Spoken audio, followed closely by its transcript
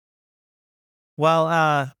Well,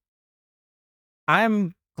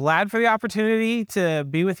 I'm glad for the opportunity to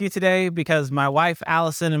be with you today because my wife,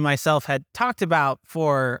 Allison, and myself had talked about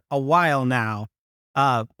for a while now,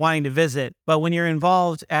 wanting to visit. But when you're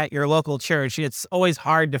involved at your local church, it's always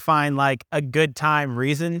hard to find like a good time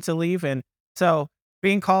reason to leave. And so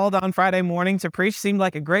being called on Friday morning to preach seemed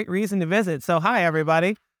like a great reason to visit. So, hi,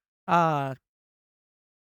 everybody. Uh,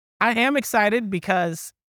 I am excited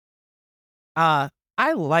because uh,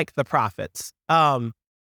 I like the prophets.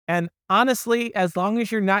 And honestly, as long as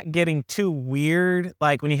you're not getting too weird,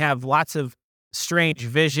 like when you have lots of strange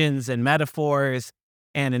visions and metaphors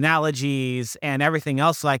and analogies and everything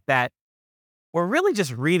else like that, we're really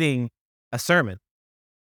just reading a sermon.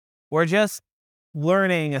 We're just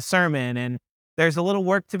learning a sermon, and there's a little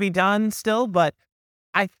work to be done still, but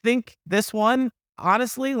I think this one,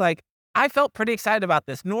 honestly, like I felt pretty excited about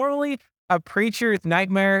this. Normally, a preacher's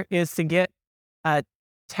nightmare is to get a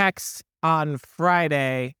text on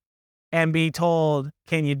Friday and be told,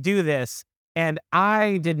 can you do this? And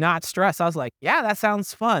I did not stress. I was like, yeah, that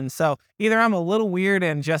sounds fun. So either I'm a little weird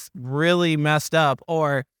and just really messed up,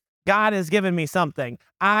 or God has given me something.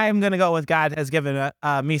 I'm going to go with God has given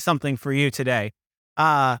me something for you today.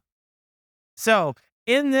 Uh, so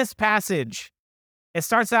in this passage, it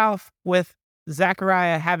starts off with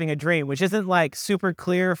Zechariah having a dream, which isn't like super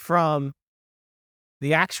clear from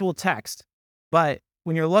the actual text. But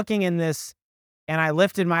when you're looking in this, and I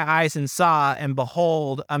lifted my eyes and saw, and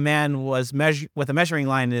behold, a man was with a measuring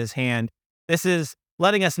line in his hand. This is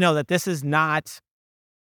letting us know that this is not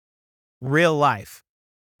real life.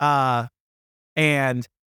 And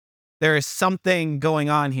there is something going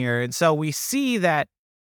on here. And so we see that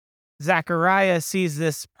Zechariah sees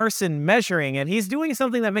this person measuring, and he's doing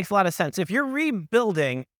something that makes a lot of sense. If you're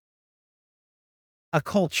rebuilding a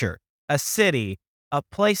culture, a city, a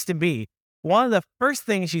place to be, one of the first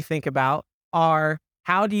things you think about are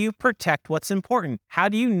how do you protect what's important? How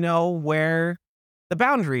do you know where the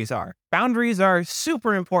boundaries are? Boundaries are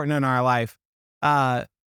super important in our life.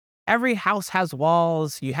 Every house has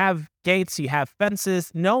walls, you have gates, you have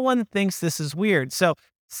fences. No one thinks this is weird. So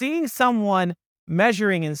seeing someone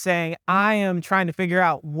measuring and saying, I am trying to figure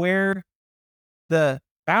out where the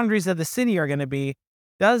boundaries of the city are going to be,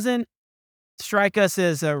 doesn't strike us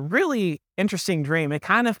as a really interesting dream. It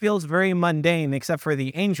kind of feels very mundane, except for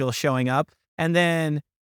the angel showing up. And then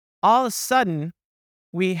all of a sudden,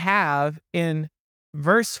 we have in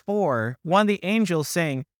verse 4, one of the angels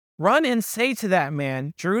saying, run and say to that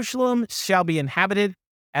man, Jerusalem shall be inhabited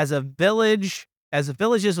as a village, as a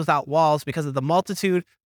village is without walls, because of the multitude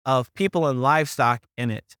of people and livestock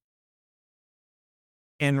in it.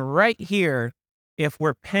 And right here, if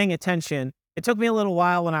we're paying attention, it took me a little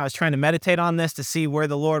while when I was trying to meditate on this to see where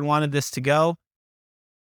the Lord wanted this to go.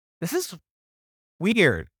 This is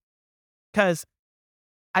weird because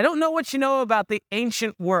I don't know what you know about the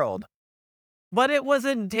ancient world, but it was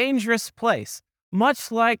a dangerous place,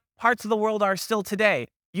 much like parts of the world are still today.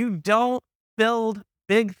 You don't build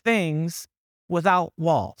big things without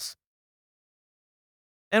walls.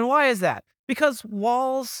 And why is that? Because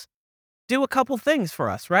walls do a couple things for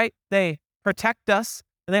us, right? They protect us,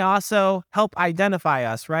 and they also help identify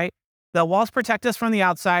us, right? The walls protect us from the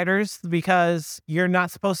outsiders because you're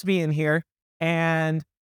not supposed to be in here. And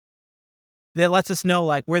that lets us know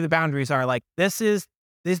like where the boundaries are. Like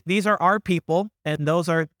these are our people, and those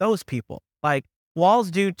are those people. Like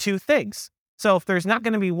walls do two things. So if there's not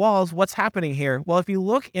going to be walls, what's happening here? Well, if you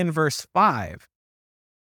look in verse 5,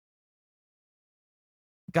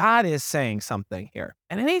 God is saying something here.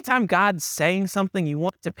 And anytime God's saying something, you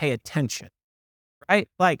want to pay attention, right?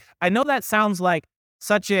 Like, I know that sounds like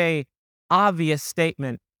such a obvious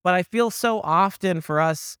statement, but I feel so often for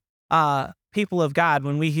us, people of God,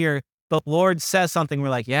 when we hear the Lord says something, we're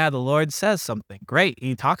like, yeah, the Lord says something. Great.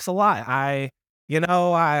 He talks a lot.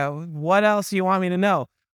 What else do you want me to know?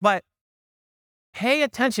 But pay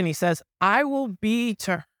attention. He says, I will be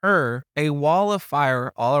to her a wall of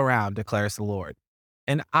fire all around, declares the Lord,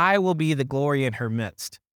 and I will be the glory in her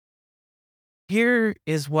midst. Here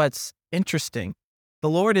is what's interesting. The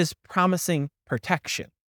Lord is promising protection,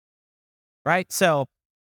 right? So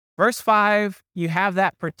verse 5, you have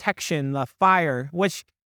that protection, the fire, which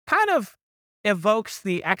kind of evokes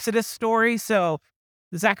the Exodus story. So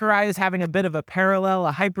Zechariah is having a bit of a parallel,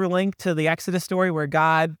 a hyperlink to the Exodus story where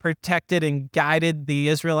God protected and guided the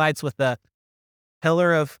Israelites with a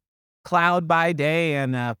pillar of cloud by day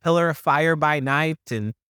and a pillar of fire by night.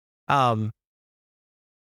 And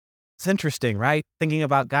it's interesting, right? Thinking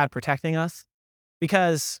about God protecting us.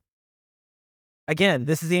 Because, again,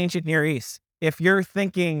 this is the ancient Near East. If you're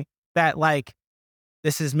thinking that, like,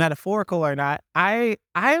 this is metaphorical or not,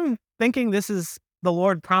 I'm thinking this is the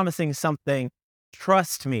Lord promising something.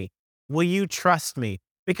 Trust me. Will you trust me?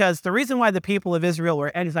 Because the reason why the people of Israel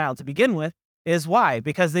were exiled to begin with is why?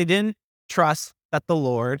 Because they didn't trust that the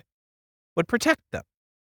Lord would protect them.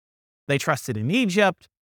 They trusted in Egypt.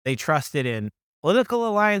 They trusted in political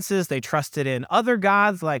alliances. They trusted in other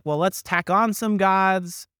gods. Like, well, let's tack on some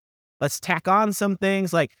gods. Let's tack on some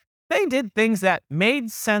things. Like, they did things that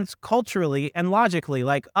made sense culturally and logically.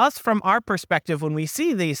 Like us, from our perspective, when we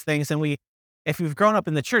see these things, and if you've grown up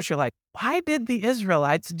in the church, you're like, why did the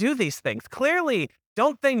Israelites do these things? Clearly,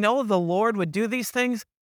 don't they know the Lord would do these things?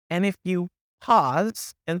 And if you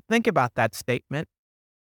pause and think about that statement,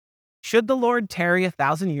 should the Lord tarry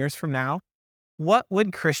 1,000 years from now, what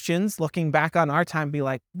would Christians looking back on our time be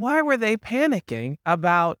like? Why were they panicking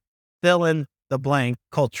about fill in the blank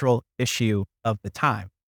cultural issue of the time?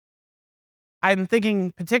 I'm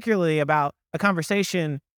thinking particularly about a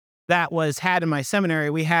conversation that was had in my seminary.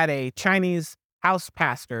 We had a Chinese house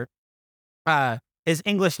pastor. His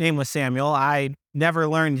English name was Samuel. I never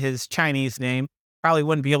learned his Chinese name. Probably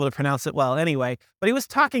wouldn't be able to pronounce it well anyway. But he was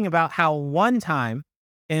talking about how one time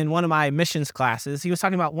in one of my missions classes, he was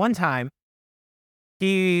talking about one time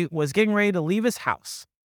he was getting ready to leave his house.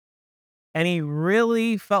 And he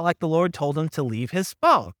really felt like the Lord told him to leave his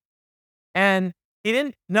phone. And he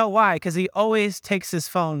didn't know why, because he always takes his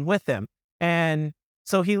phone with him. And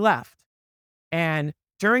so he left. And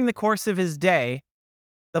during the course of his day,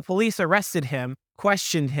 the police arrested him,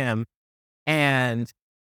 questioned him, and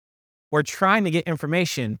were trying to get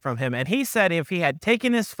information from him. And he said if he had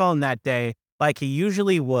taken his phone that day, like he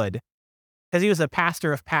usually would, because he was a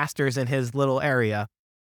pastor of pastors in his little area,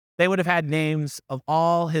 they would have had names of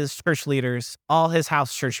all his church leaders, all his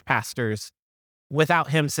house church pastors,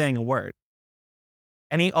 without him saying a word.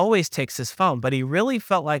 And he always takes his phone, but he really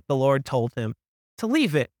felt like the Lord told him to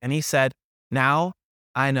leave it. And he said, now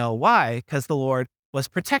I know why, because the Lord was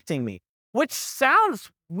protecting me, which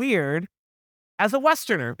sounds weird as a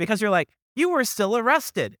Westerner, because you're like, you were still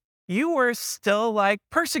arrested. You were still like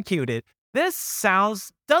persecuted. This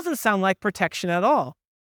doesn't sound like protection at all.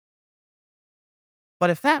 But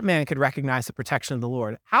if that man could recognize the protection of the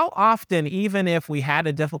Lord, how often, even if we had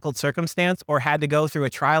a difficult circumstance or had to go through a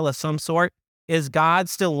trial of some sort, is God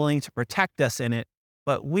still willing to protect us in it?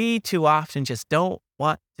 But we too often just don't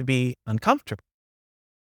want to be uncomfortable.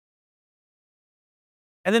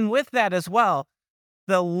 And then with that as well,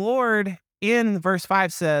 the Lord in verse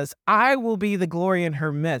 5 says, I will be the glory in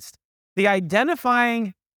her midst.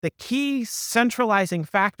 The key centralizing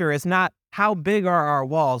factor is not how big are our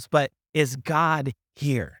walls, but is God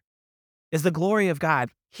here? Is the glory of God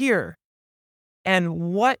here?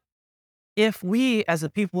 And what if we as a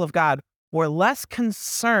people of God were less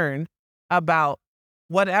concerned about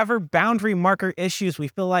whatever boundary marker issues we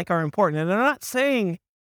feel like are important? And I'm not saying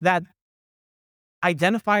that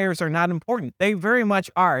identifiers are not important. They very much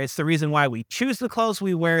are. It's the reason why we choose the clothes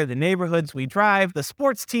we wear, the neighborhoods we drive, the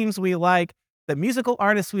sports teams we like, the musical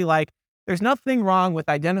artists we like. There's nothing wrong with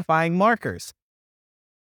identifying markers.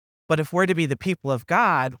 But if we're to be the people of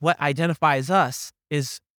God, what identifies us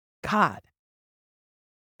is God.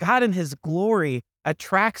 God in his glory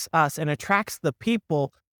attracts us and attracts the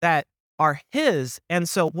people that are his. And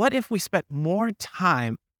so what if we spent more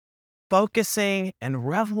time focusing and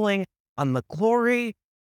reveling on the glory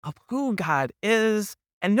of who God is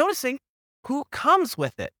and noticing who comes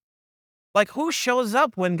with it? Like, who shows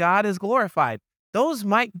up when God is glorified? Those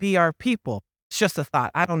might be our people. It's just a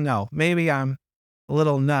thought. I don't know. Maybe I'm a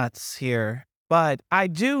little nuts here, but I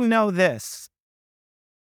do know this.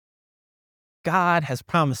 God has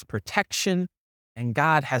promised protection and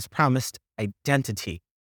God has promised identity.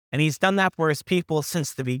 And he's done that for his people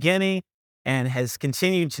since the beginning and has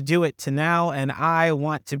continued to do it to now. And I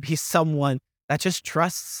want to be someone that just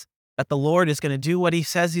trusts that the Lord is going to do what he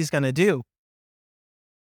says he's going to do.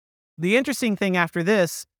 The interesting thing after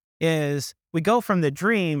this is we go from the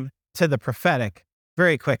dream to the prophetic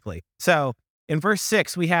very quickly. So in verse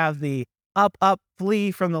 6, we have the up, flee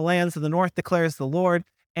from the lands of the north, declares the Lord.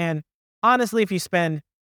 And honestly, if you spend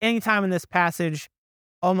any time in this passage,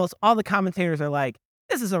 almost all the commentators are like,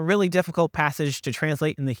 this is a really difficult passage to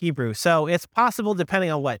translate in the Hebrew. So it's possible, depending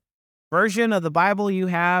on what version of the Bible you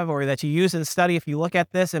have or that you use in study, if you look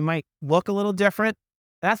at this, it might look a little different.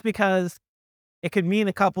 That's because it could mean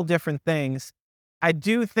a couple different things. I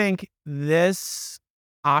do think this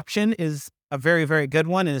option is a very, very good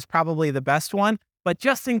one and is probably the best one. But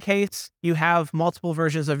just in case you have multiple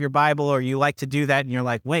versions of your Bible or you like to do that and you're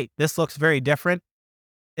like, wait, this looks very different,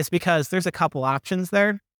 it's because there's a couple options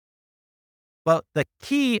there. But the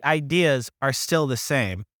key ideas are still the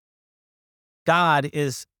same. God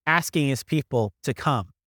is asking his people to come.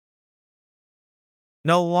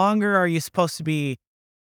 No longer are you supposed to be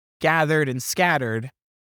gathered and scattered.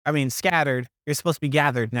 Scattered. You're supposed to be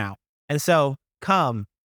gathered now. And so come.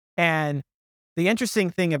 And the interesting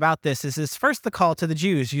thing about this is first the call to the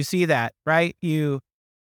Jews. You see that, right? You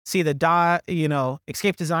see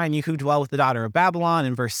escape to Zion, you who dwell with the daughter of Babylon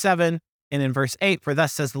in verse 7. And in verse 8, for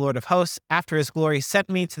thus says the Lord of hosts, after his glory sent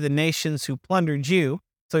me to the nations who plundered you.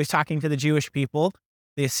 So he's talking to the Jewish people.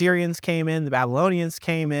 The Assyrians came in, the Babylonians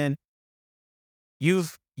came in.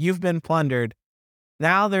 You've been plundered.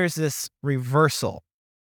 Now there's this reversal.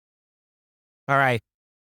 All right.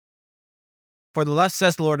 For thus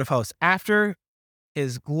says the Lord of hosts, after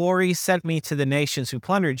his glory sent me to the nations who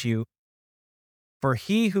plundered you. For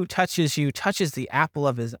he who touches you touches the apple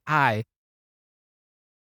of his eye.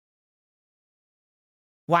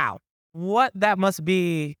 Wow. What that must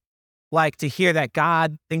be like to hear that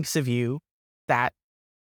God thinks of you that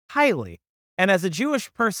highly. And as a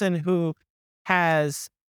Jewish person who has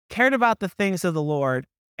cared about the things of the Lord,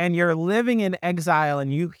 and you're living in exile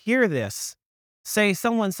and you hear this,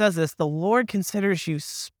 someone says this, the Lord considers you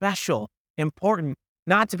special, important,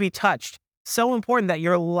 not to be touched. So important that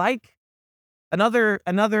you're like, another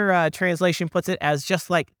translation puts it as just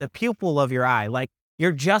like the pupil of your eye. Like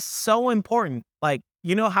you're just so important. Like,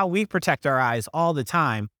 you know how we protect our eyes all the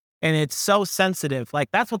time and it's so sensitive. Like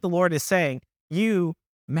that's what the Lord is saying. You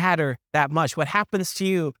matter that much. What happens to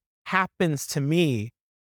you happens to me.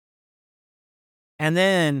 And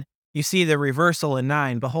then you see the reversal in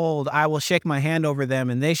 9. Behold, I will shake my hand over them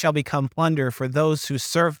and they shall become plunder for those who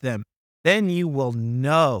serve them. Then you will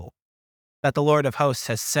know that the Lord of hosts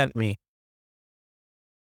has sent me.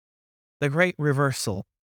 The great reversal.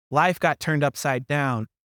 Life got turned upside down.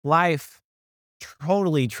 Life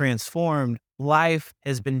totally transformed. Life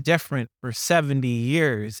has been different for 70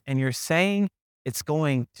 years. And you're saying it's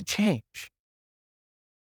going to change.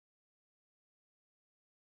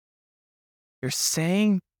 You're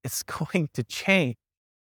saying it's going to change.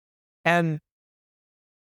 And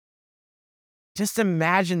just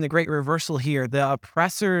imagine the great reversal here. The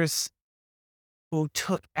oppressors who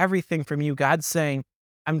took everything from you, God's saying,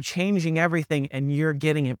 I'm changing everything and you're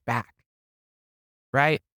getting it back.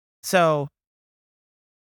 Right? So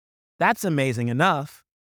that's amazing enough.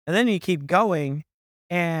 And then you keep going.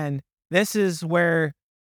 And this is where,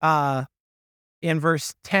 in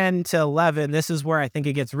verse 10 to 11, this is where I think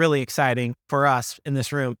it gets really exciting for us in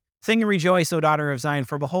this room. Sing and rejoice, O daughter of Zion,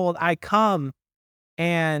 for behold, I come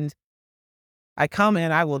and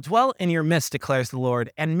I will dwell in your midst, declares the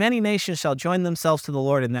Lord. And many nations shall join themselves to the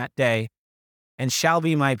Lord in that day and shall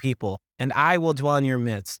be my people. And I will dwell in your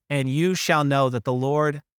midst. And you shall know that the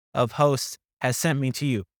Lord of hosts has sent me to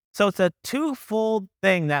you. So it's a twofold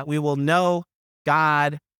thing that we will know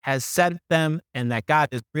God has sent them and that God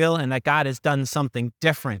is real and that God has done something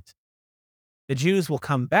different. The Jews will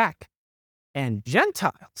come back and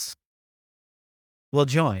Gentiles will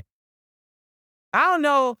join. I don't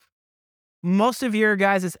know most of your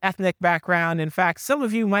guys' ethnic background. In fact, some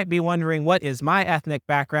of you might be wondering, what is my ethnic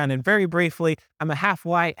background? And very briefly, I'm a half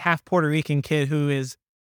white, half Puerto Rican kid who is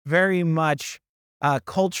very much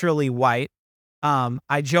culturally white.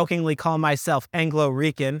 I jokingly call myself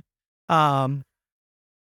Anglo-Rican.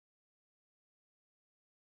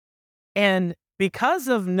 And because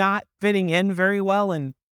of not fitting in very well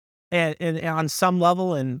and on some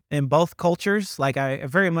level in both cultures, like I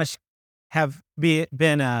very much have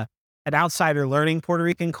been an outsider learning Puerto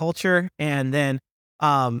Rican culture. And then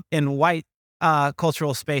in white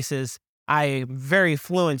cultural spaces, I'm very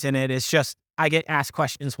fluent in it. It's just I get asked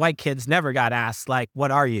questions white kids never got asked, like, what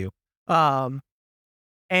are you?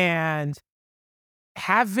 And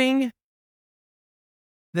having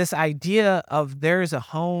this idea of there's a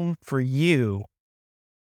home for you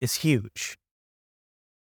is huge.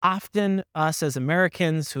 Often us as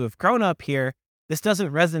Americans who have grown up here, this doesn't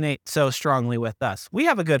resonate so strongly with us. We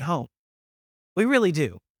have a good home. We really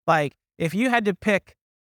do. Like, if you had to pick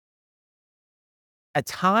a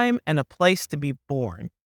time and a place to be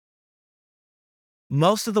born,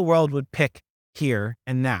 most of the world would pick here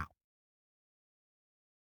and now.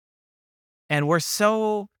 And we're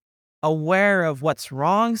so aware of what's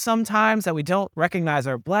wrong sometimes that we don't recognize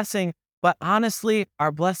our blessing. But honestly,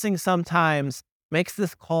 our blessing sometimes makes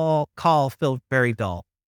this call feel very dull.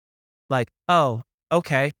 Like, oh,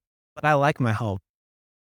 okay, but I like my home.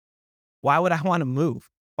 Why would I want to move?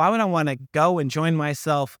 Why would I want to go and join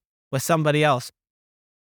myself with somebody else?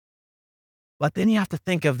 But then you have to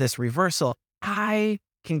think of this reversal. I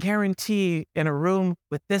can guarantee in a room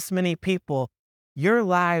with this many people, your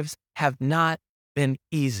lives have not been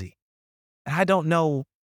easy. And I don't know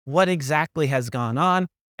what exactly has gone on.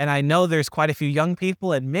 And I know there's quite a few young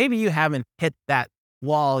people, and maybe you haven't hit that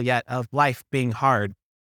wall yet of life being hard.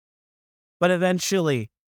 But eventually,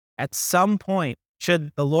 at some point,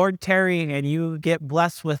 should the Lord tarry and you get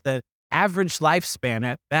blessed with an average lifespan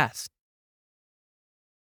at best,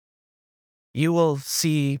 you will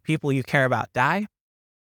see people you care about die.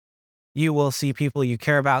 You will see people you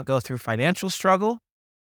care about go through financial struggle.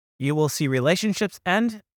 You will see relationships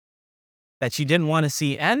end that you didn't want to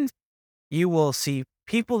see end. You will see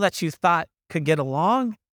people that you thought could get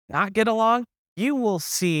along, not get along. You will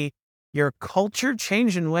see your culture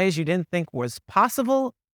change in ways you didn't think was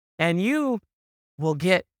possible. And you will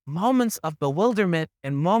get moments of bewilderment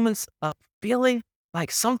and moments of feeling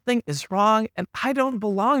like something is wrong and I don't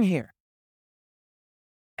belong here.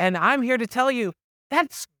 And I'm here to tell you,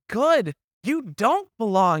 that's good. You don't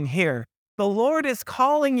belong here. The Lord is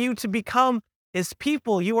calling you to become His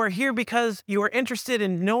people. You are here because you are interested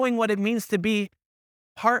in knowing what it means to be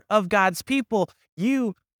part of God's people.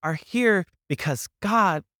 You are here because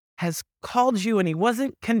God has called you, and He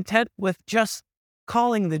wasn't content with just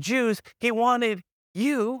calling the Jews. He wanted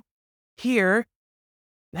you here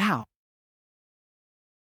now.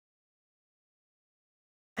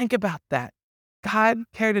 Think about that. God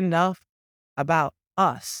cared enough about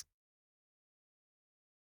us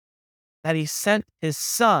that He sent His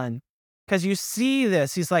Son, because you see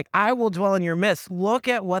this. He's like, I will dwell in your midst. Look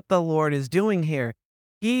at what the Lord is doing here.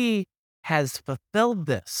 He has fulfilled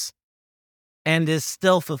this and is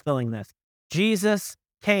still fulfilling this. Jesus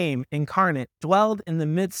came incarnate, dwelled in the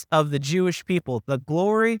midst of the Jewish people. The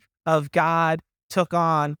glory of God took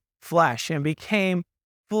on flesh and became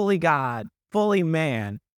fully God, fully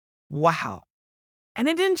man. Wow. And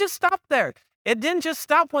it didn't just stop there. It didn't just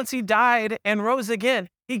stop once He died and rose again.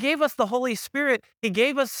 He gave us the Holy Spirit. He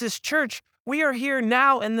gave us His church. We are here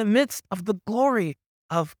now in the midst of the glory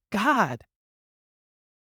of God.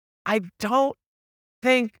 I don't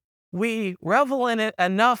think we revel in it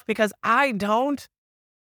enough, because I don't.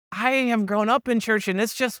 I have grown up in church, and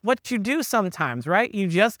it's just what you do sometimes, right? You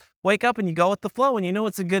just wake up and you go with the flow, and you know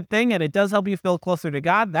it's a good thing, and it does help you feel closer to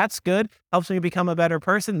God. That's good. Helps me become a better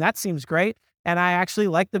person. That seems great. And I actually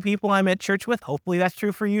like the people I'm at church with. Hopefully that's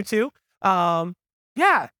true for you too.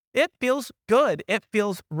 Yeah, it feels good. It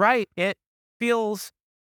feels right. It feels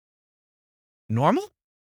normal.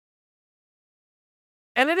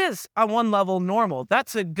 And it is on one level normal.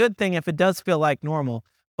 That's a good thing if it does feel like normal.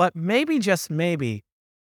 But maybe, just maybe,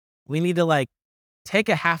 we need to take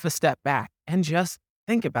a half a step back and just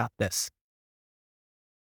think about this.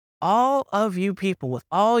 All of you people with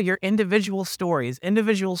all your individual stories,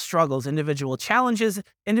 individual struggles, individual challenges,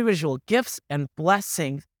 individual gifts and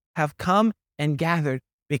blessings have come and gathered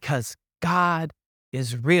because God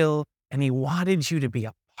is real and He wanted you to be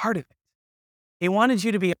a part of it. He wanted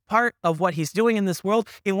you to be a part of what He's doing in this world.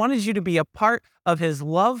 He wanted you to be a part of His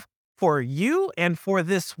love for you and for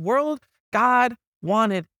this world. God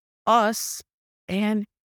wanted us and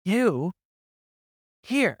you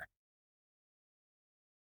here.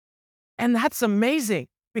 And that's amazing,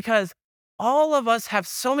 because all of us have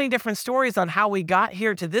so many different stories on how we got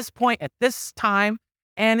here to this point at this time.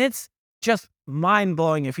 And it's just mind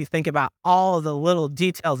blowing if you think about all of the little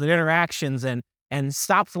details and interactions and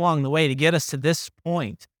stops along the way to get us to this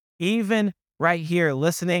point. Even right here,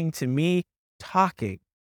 listening to me talking.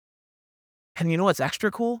 And you know what's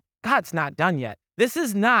extra cool? God's not done yet. This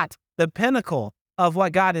is not the pinnacle of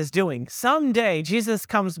what God is doing. Someday, Jesus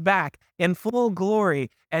comes back in full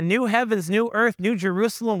glory, and new heavens, new earth, new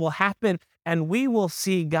Jerusalem will happen, and we will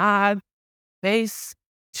see God face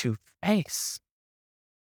to face.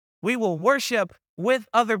 We will worship with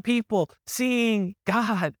other people, seeing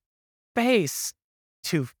God face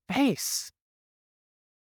to face.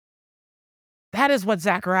 That is what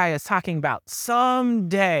Zechariah is talking about.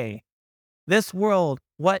 Someday, this world,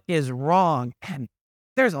 what is wrong, and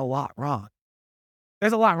there's a lot wrong.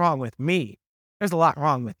 There's a lot wrong with me. There's a lot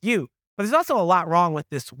wrong with you. But there's also a lot wrong with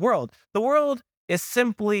this world. The world is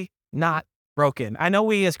simply not broken. I know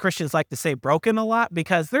we as Christians like to say broken a lot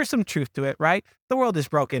because there's some truth to it, right? The world is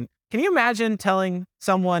broken. Can you imagine telling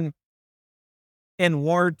someone in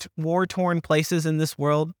war-torn places in this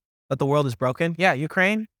world that the world is broken? Yeah,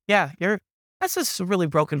 Ukraine? Yeah, that's just a really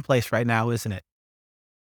broken place right now, isn't it?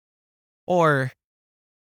 Or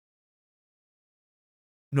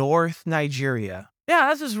North Nigeria. Yeah,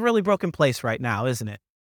 that's just a really broken place right now, isn't it?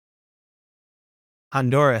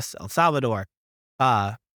 Honduras, El Salvador,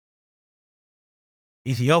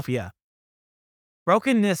 Ethiopia.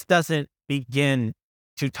 Brokenness doesn't begin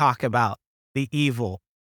to talk about the evil,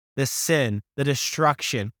 the sin, the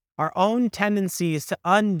destruction, our own tendencies to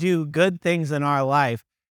undo good things in our life.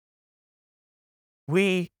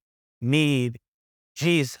 We need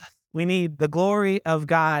Jesus. We need the glory of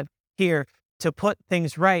God here to put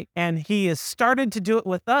things right. And he has started to do it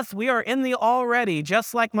with us. We are in the already,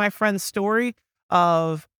 just like my friend's story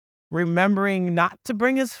of remembering not to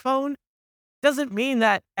bring his phone. Doesn't mean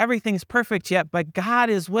that everything's perfect yet, but God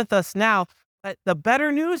is with us now. But the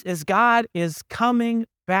better news is God is coming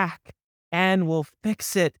back and will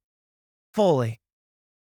fix it fully.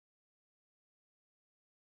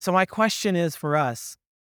 So my question is for us,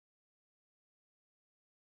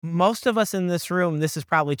 most of us in this room, this is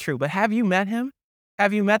probably true, but have you met him?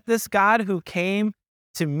 Have you met this God who came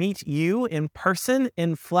to meet you in person,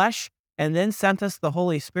 in flesh, and then sent us the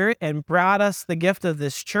Holy Spirit and brought us the gift of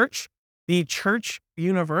this church, the church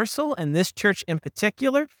universal, and this church in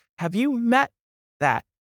particular? Have you met that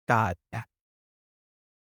God yet?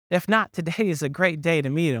 If not, today is a great day to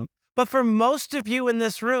meet him. But for most of you in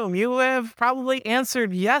this room, you have probably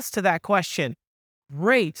answered yes to that question.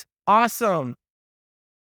 Great. Awesome.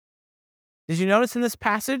 Did you notice in this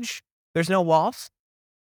passage, there's no walls?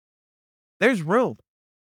 There's room.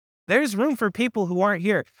 There's room for people who aren't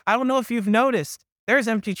here. I don't know if you've noticed, there's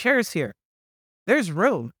empty chairs here. There's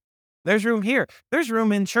room. There's room here. There's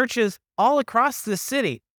room in churches all across the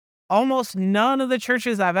city. Almost none of the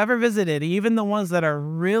churches I've ever visited, even the ones that are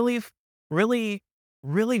really, really,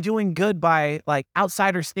 really doing good by like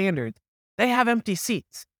outsider standards, they have empty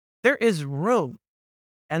seats. There is room.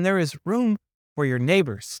 And there is room for your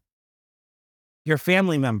neighbors, your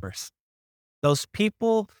family members, those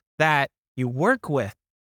people that you work with,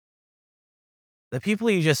 the people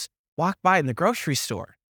you just walk by in the grocery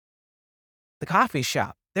store, the coffee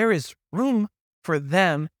shop. There is room for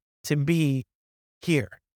them to be here.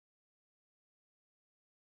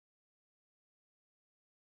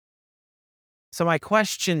 So my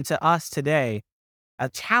question to us today, a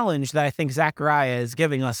challenge that I think Zechariah is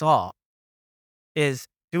giving us all, is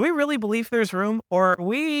do we really believe there's room, or are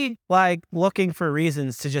we like looking for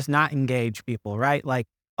reasons to just not engage people, right? Like,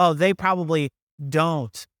 oh, they probably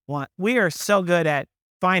don't want, we are so good at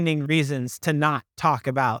finding reasons to not talk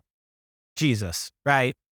about Jesus,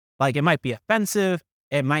 right? Like it might be offensive.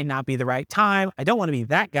 It might not be the right time. I don't want to be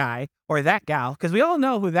that guy or that gal, because we all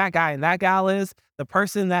know who that guy and that gal is. The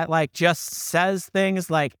person that like just says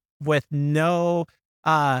things like with no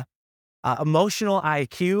emotional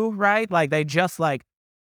IQ, right? Like they just like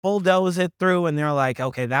bulldoze it through and they're like,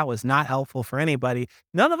 okay, that was not helpful for anybody.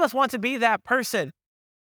 None of us want to be that person.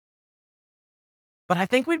 But I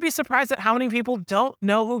think we'd be surprised at how many people don't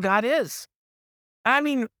know who God is. I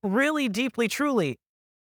mean, really deeply, truly.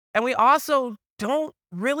 And we also don't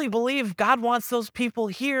really believe God wants those people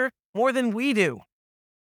here more than we do.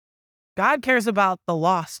 God cares about the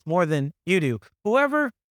lost more than you do.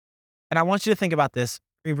 Whoever, and I want you to think about this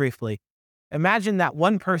very briefly. Imagine that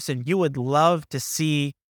one person you would love to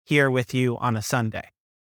see here with you on a Sunday.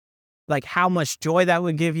 Like how much joy that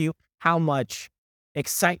would give you, how much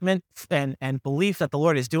excitement and belief that the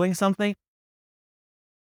Lord is doing something.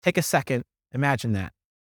 Take a second. Imagine that.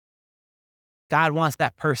 God wants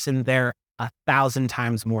that person there 1,000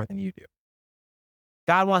 times more than you do.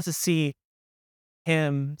 God wants to see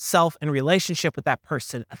himself in relationship with that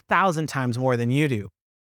person 1,000 times more than you do.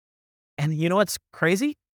 And you know what's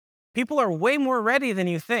crazy? People are way more ready than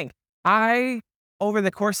you think. Over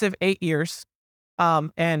the course of 8 years,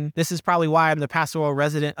 and this is probably why I'm the pastoral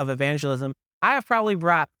resident of evangelism, I have probably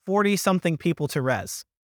brought 40-something people to Res.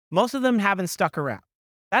 Most of them haven't stuck around.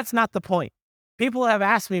 That's not the point. People have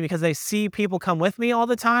asked me because they see people come with me all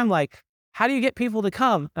the time, like, how do you get people to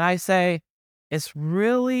come? And I say, it's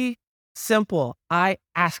really simple. I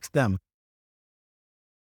ask them.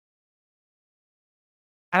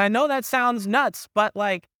 And I know that sounds nuts, but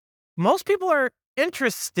like, most people are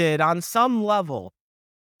interested on some level.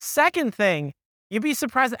 Second thing, you'd be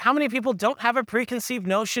surprised at how many people don't have a preconceived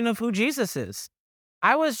notion of who Jesus is.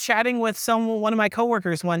 I was chatting with one of my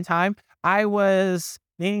coworkers one time. I was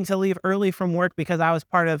needing to leave early from work because I was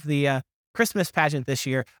part of the Christmas pageant this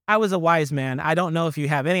year. I was a wise man. I don't know if you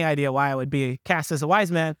have any idea why I would be cast as a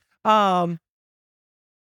wise man. And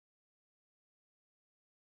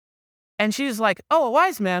she's like, oh, a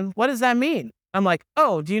wise man? What does that mean? I'm like,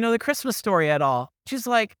 oh, do you know the Christmas story at all? She's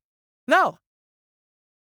like, no.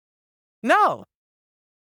 And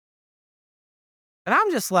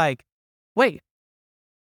I'm just like, wait,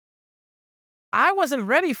 I wasn't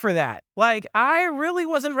ready for that. Like, I really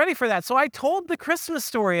wasn't ready for that. So I told the Christmas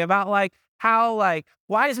story about like how like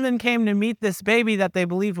wise men came to meet this baby that they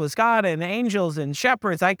believed was God and angels and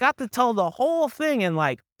shepherds. I got to tell the whole thing in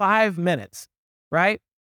like 5 minutes, right?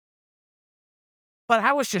 But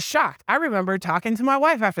I was just shocked. I remember talking to my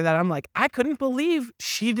wife after that. I'm like, I couldn't believe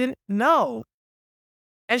she didn't know.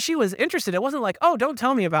 And she was interested. It wasn't like, oh, don't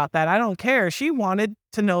tell me about that. I don't care. She wanted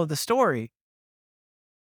to know the story.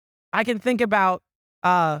 I can think about,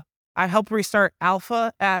 I helped restart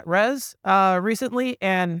Alpha at Res recently.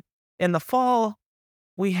 And in the fall,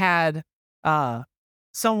 we had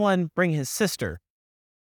someone bring his sister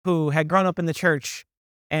who had grown up in the church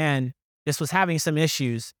and just was having some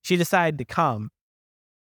issues. She decided to come.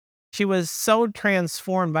 She was so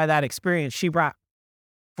transformed by that experience.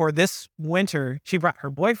 For this winter, she brought her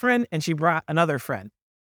boyfriend and she brought another friend.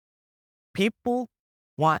 People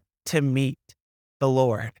want to meet the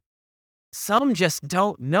Lord. Some just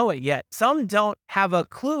don't know it yet. Some don't have a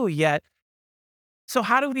clue yet. So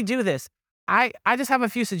how do we do this? I just have a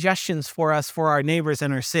few suggestions for us, for our neighbors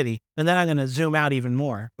in our city, and then I'm going to zoom out even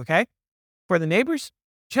more, okay? For the neighbors,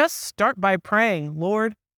 just start by praying,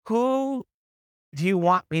 Lord, who do you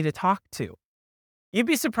want me to talk to? You'd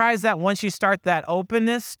be surprised that once you start that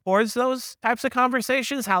openness towards those types of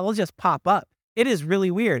conversations, how they'll just pop up. It is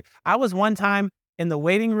really weird. I was one time in the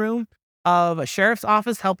waiting room of a sheriff's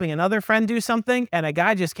office helping another friend do something, and a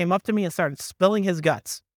guy just came up to me and started spilling his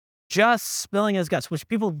guts. Just spilling his guts, which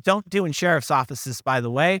people don't do in sheriff's offices, by the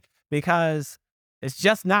way, because it's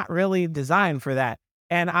just not really designed for that.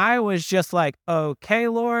 And I was just like, okay,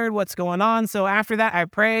 Lord, what's going on? So after that, I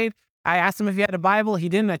prayed. I asked him if he had a Bible. He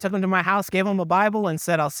didn't. I took him to my house, gave him a Bible, and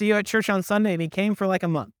said, I'll see you at church on Sunday. And he came for like a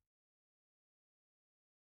month.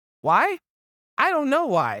 Why? I don't know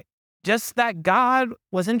why. Just that God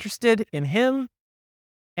was interested in him,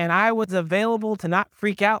 and I was available to not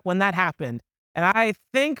freak out when that happened. And I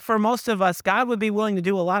think for most of us, God would be willing to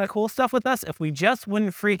do a lot of cool stuff with us if we just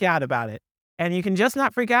wouldn't freak out about it. And you can just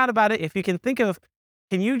not freak out about it if you can think of,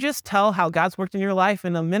 can you just tell how God's worked in your life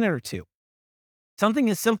in a minute or two? Something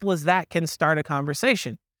as simple as that can start a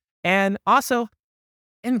conversation. And also,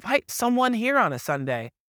 invite someone here on a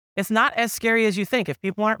Sunday. It's not as scary as you think. If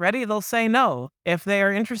people aren't ready, they'll say no. If they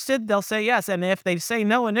are interested, they'll say yes. And if they say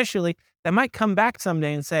no initially, they might come back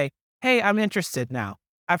someday and say, hey, I'm interested now.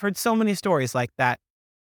 I've heard so many stories like that.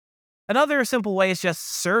 Another simple way is just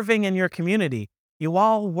serving in your community. You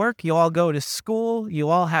all work, you all go to school, you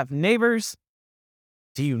all have neighbors.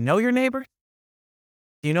 Do you know your neighbors?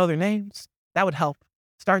 Do you know their names? That would help.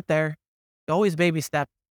 Start there. Always baby step.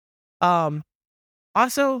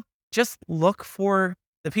 Also, just look for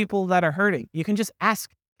the people that are hurting. You can just ask,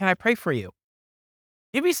 can I pray for you?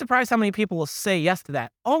 You'd be surprised how many people will say yes to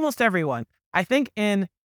that. Almost everyone. I think in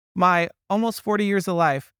my almost 40 years of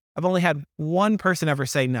life, I've only had one person ever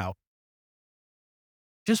say no.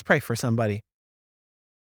 Just pray for somebody.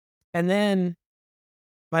 And then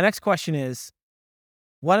my next question is,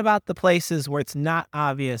 what about the places where it's not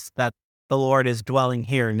obvious that the Lord is dwelling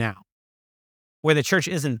here now, where the church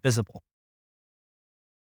isn't visible?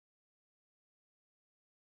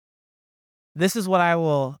 This is what I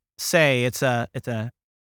will say. It's a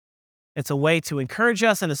way to encourage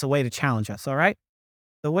us, and it's a way to challenge us, all right?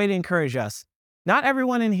 The way to encourage us. Not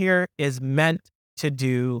everyone in here is meant to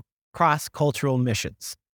do cross-cultural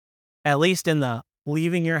missions, at least in the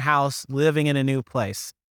leaving your house, living in a new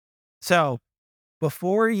place. So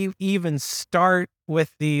before you even start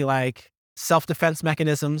with the self-defense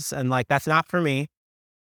mechanisms and that's not for me,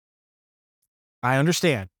 I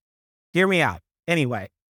understand. Hear me out. Anyway,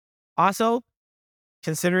 also,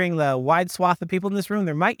 considering the wide swath of people in this room,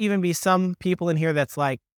 there might even be some people in here that's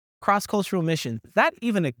cross-cultural mission. Is that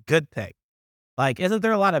even a good thing? Isn't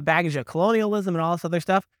there a lot of baggage of colonialism and all this other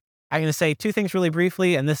stuff? I'm going to say two things really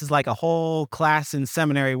briefly, and this is a whole class in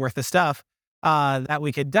seminary worth of stuff that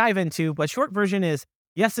we could dive into, but short version is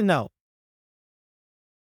yes and no.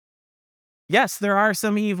 Yes, there are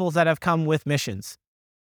some evils that have come with missions.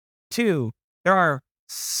 Two, there are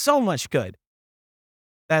so much good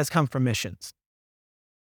that has come from missions.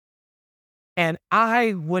 And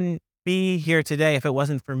I wouldn't be here today if it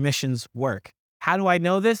wasn't for missions work. How do I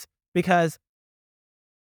know this? Because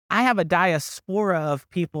I have a diaspora of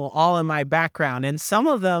people all in my background, and some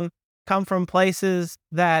of them come from places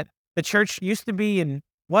that the church used to be and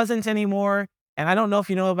wasn't anymore. And I don't know if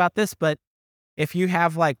you know about this, but if you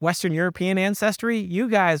have Western European ancestry, you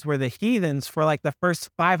guys were the heathens for the first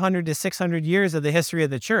 500 to 600 years of the history of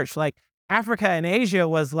the church. Africa and Asia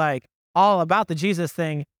was all about the Jesus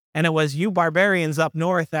thing. And it was you barbarians up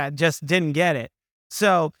north that just didn't get it.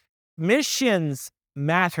 So missions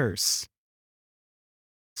matters.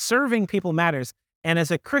 Serving people matters. And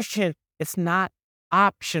as a Christian, it's not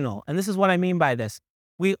optional. And this is what I mean by this.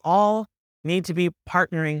 We all need to be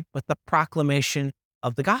partnering with the proclamation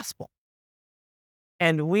of the gospel.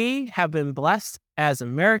 And we have been blessed as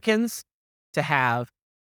Americans to have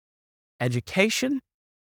education,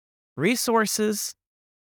 resources,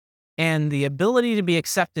 and the ability to be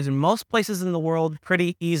accepted in most places in the world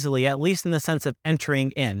pretty easily, at least in the sense of entering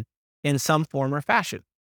in some form or fashion.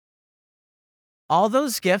 All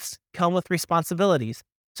those gifts come with responsibilities.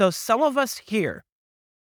 So some of us here,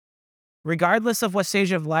 regardless of what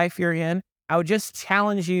stage of life you're in, I would just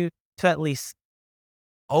challenge you to at least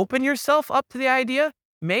open yourself up to the idea,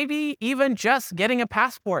 maybe even just getting a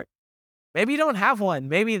passport. Maybe you don't have one.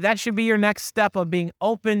 Maybe that should be your next step of being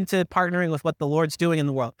open to partnering with what the Lord's doing in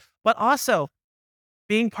the world. But also,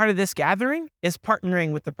 being part of this gathering is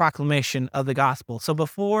partnering with the proclamation of the gospel. So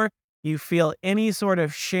before you feel any sort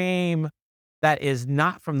of shame that is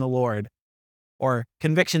not from the Lord or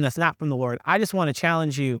conviction that's not from the Lord, I just want to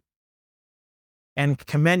challenge you and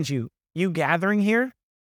commend you. You gathering here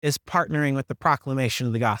is partnering with the proclamation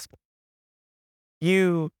of the gospel.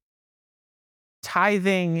 You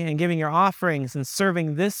tithing and giving your offerings and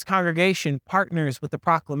serving this congregation partners with the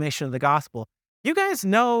proclamation of the gospel. You guys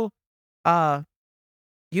know,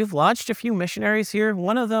 you've launched a few missionaries here.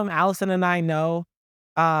 One of them, Allison and I know,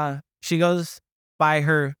 she goes by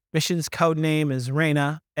her missions code name is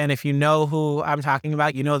Raina. And if you know who I'm talking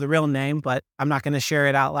about, you know the real name, but I'm not going to share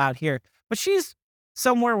it out loud here. But she's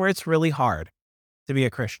somewhere where it's really hard to be a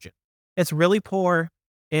Christian. It's really poor.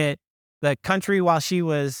 The country while she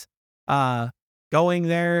was going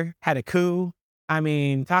there had a coup. I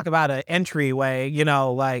mean, talk about an entryway,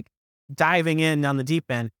 like diving in on the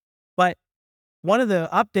deep end. But one of the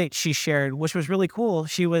updates she shared, which was really cool,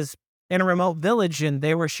 she was in a remote village and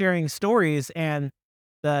they were sharing stories, and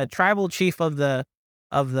the tribal chief of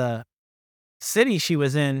the city she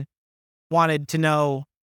was in wanted to know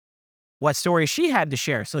what story she had to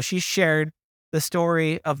share. So she shared the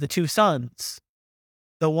story of the two sons,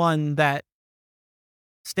 the one that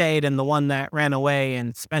stayed and the one that ran away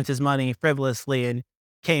and spent his money frivolously and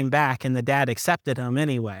came back, and the dad accepted him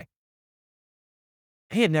anyway.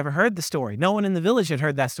 He had never heard the story. No one in the village had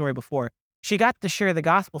heard that story before. She got to share the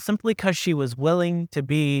gospel simply because she was willing to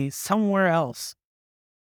be somewhere else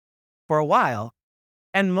for a while.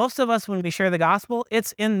 And most of us, when we share the gospel,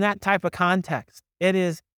 it's in that type of context. It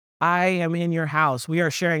is, I am in your house. We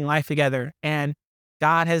are sharing life together, and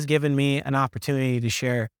God has given me an opportunity to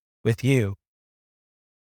share with you.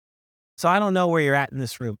 So I don't know where you're at in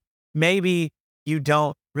this room. Maybe you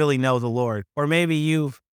don't really know the Lord, or maybe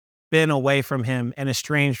you've been away from him and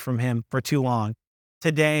estranged from him for too long.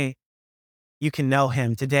 Today, you can know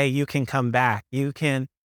him. Today, you can come back. You can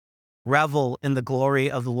revel in the glory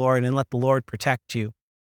of the Lord and let the Lord protect you.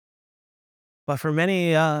 But for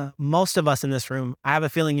most of us in this room, I have a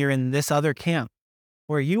feeling you're in this other camp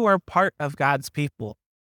where you are part of God's people.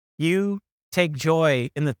 You take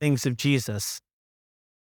joy in the things of Jesus.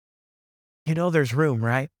 There's room,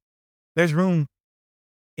 right? There's room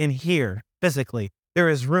in here physically. There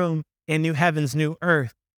is room in new heavens, new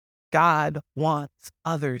earth. God wants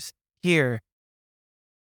others here.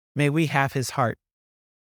 May we have his heart.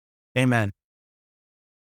 Amen.